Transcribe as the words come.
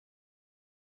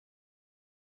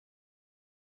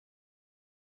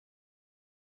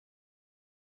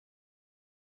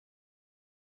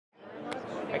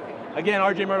Again,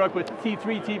 RJ Murdock with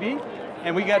T3 TV,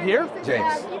 and we got here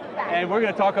James. And we're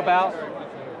going to talk about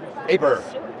Aiper.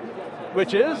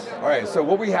 Which is? All right, so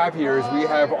what we have here is we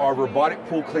have our robotic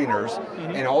pool cleaners,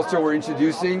 and also we're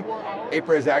introducing,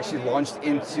 Aiper has actually launched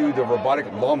into the robotic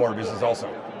lawnmower business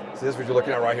also. So this is what you're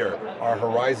looking at right here, our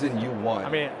Horizon U1. I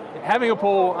mean, having a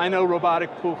pool, I know robotic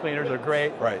pool cleaners are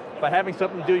great. Right. But having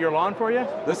something do your lawn for you?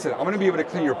 Listen, I'm going to be able to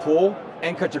clean your pool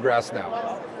and cut your grass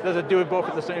now. Does it do it both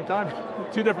at the same time?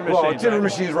 Two different machines. Well, two different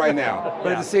machines right now.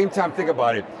 But at the same time, think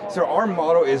about it. So our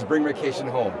motto is bring vacation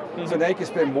home. So now you can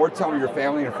spend more time with your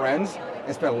family and friends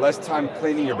and spend less time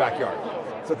cleaning your backyard.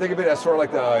 So think of it as sort of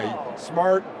like the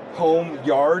smart home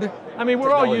yard. I mean,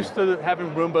 we're all used to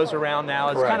having Roombas around now.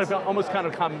 It's Correct. kind of almost kind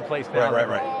of commonplace now.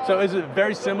 Right. So is it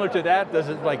very similar to that? Does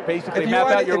it like basically map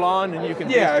out your lawn and you can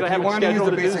if have you want to use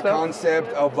the basic stuff?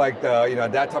 concept of like the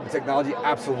that type of technology,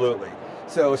 absolutely.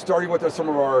 So starting with some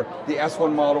of the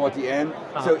S1 model at the end.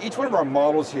 So each one of our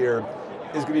models here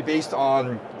is going to be based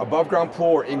on above ground pool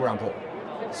or in-ground pool.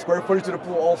 Square footage of the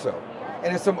pool also.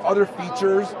 And then some other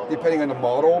features, depending on the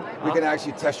model, we can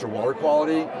actually test your water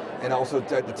quality and also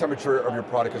the temperature of your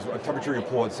product, the temperature of your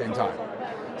pool at the same time.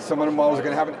 Some of the models are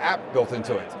going to have an app built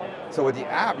into it. So with the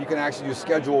app, you can actually do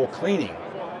schedule cleaning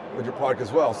with your product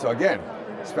as well. So again,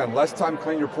 spend less time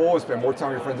cleaning your pool and spend more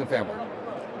time with your friends and family.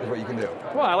 Is what you can do.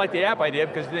 Well, I like the app idea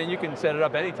because then you can set it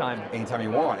up anytime. Anytime you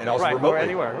want, and also remotely. Or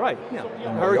anywhere, right. Yeah.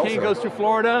 Hurricane goes through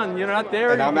Florida and you're not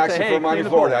there. And I'm actually from Miami,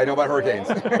 Florida. I know about hurricanes.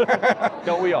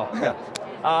 Don't we all? Yeah.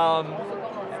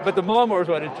 But the lawnmower is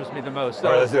what interests me the most. So,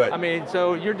 all right, let's do it. I mean,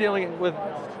 so you're dealing with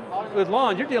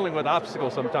lawns, you're dealing with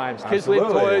obstacles sometimes. Absolutely.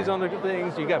 Kids leave toys on the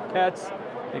things, you got pets,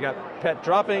 you got pet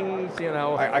droppings, you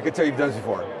know. I can tell you've done this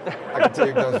before. I can tell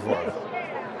you've done this before.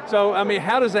 So, I mean,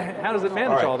 how does it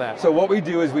manage all that? So what we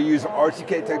do is we use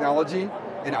RTK technology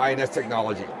and INS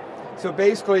technology. So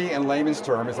basically, in layman's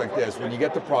terms, it's like this. When you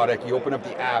get the product, you open up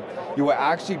the app, you will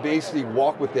actually basically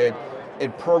walk with it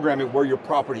and program it where your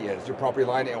property is, your property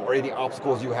line, or any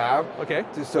obstacles you have. Okay.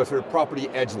 So sort of property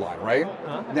edge line, right?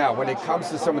 Now, when it comes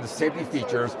to some of the safety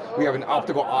features, we have an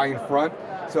optical eye in front.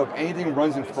 So if anything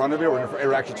runs in front of it, it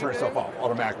will actually turn itself off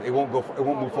automatically. It won't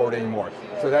move forward anymore.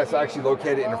 So that's actually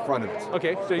located in the front of it.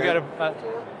 Okay, so you got an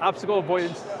obstacle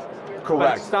avoidance. Correct.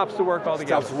 But it stops to work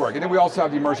altogether. Stops to work. And then we also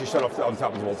have the emergency shut off on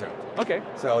top as well too. Okay.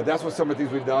 So that's what some of the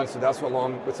things we've done. So that's what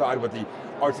alongside with the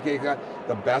RTK got.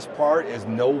 The best part is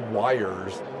no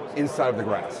wires inside of the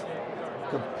grass.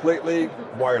 Completely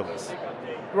wireless.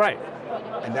 Right.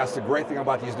 And that's the great thing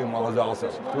about these new models also.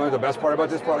 You know the best part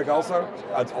about this product also?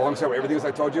 Alongside with everything else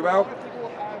I told you about,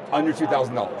 under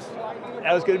 $2,000.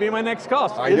 That was going to be my next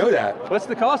cost. I know that. What's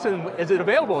the cost and is it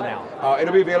available now?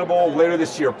 It'll be available later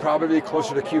this year, probably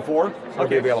closer to Q4, it'll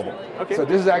be available. Okay. So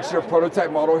this is actually a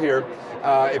prototype model here.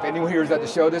 If anyone here is at the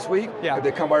show this week, if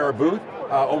they come by our booth,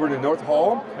 over in the North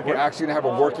Hall, we're actually going to have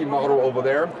a working model over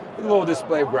there, with a little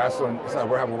display of grass on the side.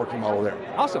 We're having a working model there.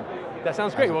 Awesome. That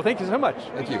sounds great. Well, thank you so much.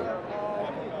 Thank you.